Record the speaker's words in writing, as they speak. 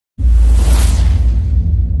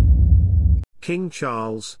King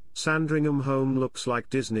Charles, Sandringham home looks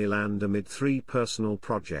like Disneyland amid 3 personal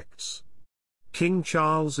projects. King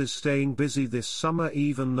Charles is staying busy this summer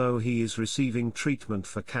even though he is receiving treatment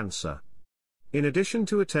for cancer. In addition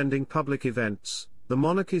to attending public events, the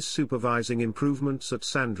monarch is supervising improvements at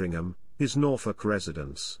Sandringham, his Norfolk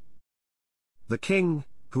residence. The king,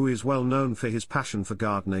 who is well known for his passion for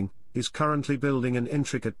gardening, is currently building an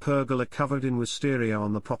intricate pergola covered in wisteria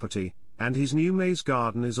on the property, and his new maze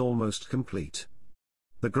garden is almost complete.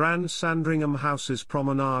 The grand Sandringham House's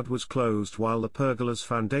promenade was closed while the pergola's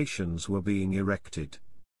foundations were being erected.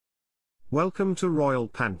 Welcome to Royal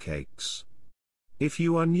Pancakes. If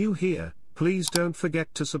you are new here, please don't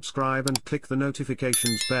forget to subscribe and click the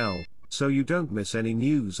notifications bell, so you don't miss any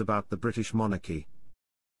news about the British monarchy.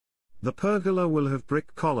 The pergola will have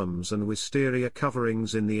brick columns and wisteria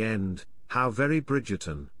coverings in the end. How very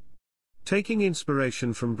Bridgerton. Taking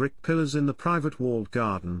inspiration from brick pillars in the private walled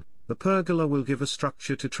garden, the pergola will give a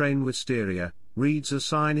structure to train wisteria, reads a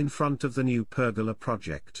sign in front of the new pergola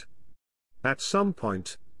project. At some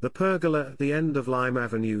point, the pergola at the end of Lime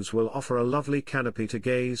Avenues will offer a lovely canopy to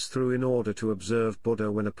gaze through in order to observe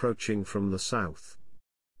Buddha when approaching from the south.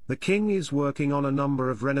 The king is working on a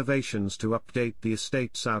number of renovations to update the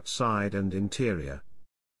estate's outside and interior.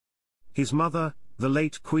 His mother, the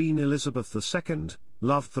late Queen Elizabeth II,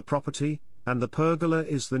 loved the property, and the pergola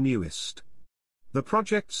is the newest. The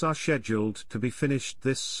projects are scheduled to be finished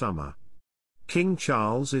this summer. King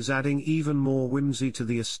Charles is adding even more whimsy to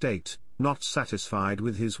the estate, not satisfied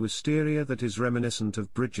with his wisteria that is reminiscent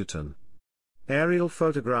of Bridgerton. Aerial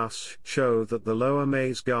photographs show that the lower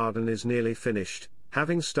maze garden is nearly finished,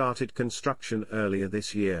 having started construction earlier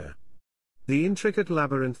this year. The intricate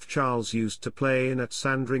labyrinth Charles used to play in at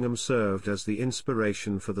Sandringham served as the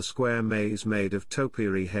inspiration for the square maze made of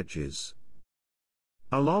topiary hedges.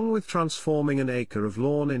 Along with transforming an acre of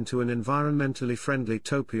lawn into an environmentally friendly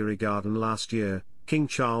topiary garden last year, King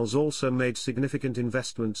Charles also made significant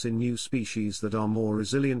investments in new species that are more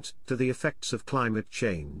resilient to the effects of climate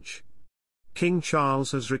change. King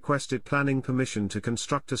Charles has requested planning permission to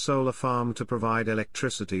construct a solar farm to provide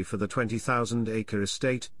electricity for the 20,000-acre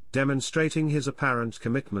estate, demonstrating his apparent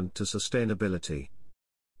commitment to sustainability.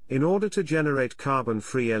 In order to generate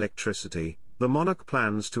carbon-free electricity, the monarch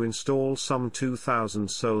plans to install some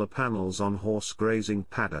 2,000 solar panels on horse grazing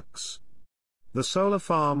paddocks. The solar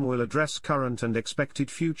farm will address current and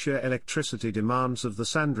expected future electricity demands of the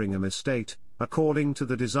Sandringham estate, according to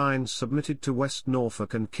the designs submitted to West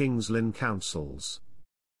Norfolk and King's Lynn councils.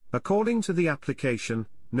 According to the application,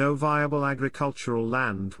 no viable agricultural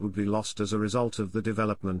land would be lost as a result of the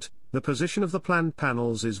development. The position of the planned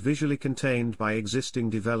panels is visually contained by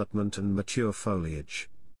existing development and mature foliage.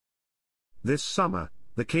 This summer,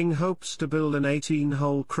 the king hopes to build an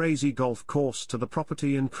 18-hole crazy golf course to the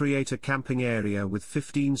property and create a camping area with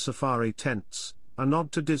 15 safari tents, a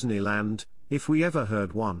nod to Disneyland, if we ever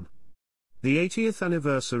heard one. The 80th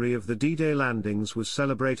anniversary of the D-Day landings was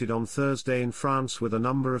celebrated on Thursday in France with a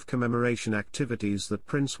number of commemoration activities that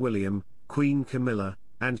Prince William, Queen Camilla,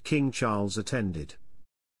 and King Charles attended.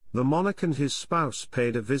 The monarch and his spouse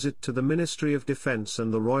paid a visit to the Ministry of Defence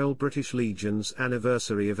and the Royal British Legion's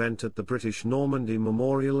anniversary event at the British Normandy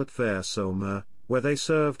Memorial at Vers-sur-Mer, where they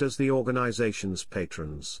served as the organisation's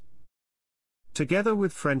patrons. Together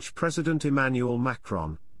with French President Emmanuel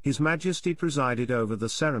Macron, His Majesty presided over the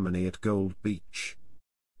ceremony at Gold Beach.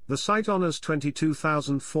 The site honours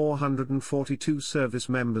 22,442 service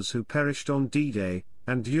members who perished on D-Day,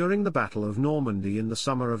 and during the Battle of Normandy in the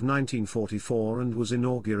summer of 1944 and was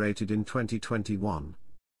inaugurated in 2021.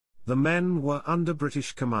 The men were under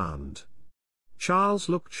British command. Charles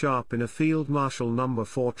looked sharp in a Field Marshal No.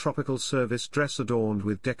 4 tropical service dress adorned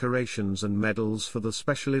with decorations and medals for the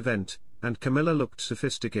special event, and Camilla looked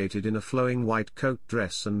sophisticated in a flowing white coat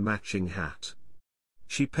dress and matching hat.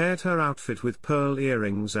 She paired her outfit with pearl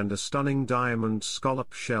earrings and a stunning diamond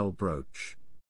scallop shell brooch.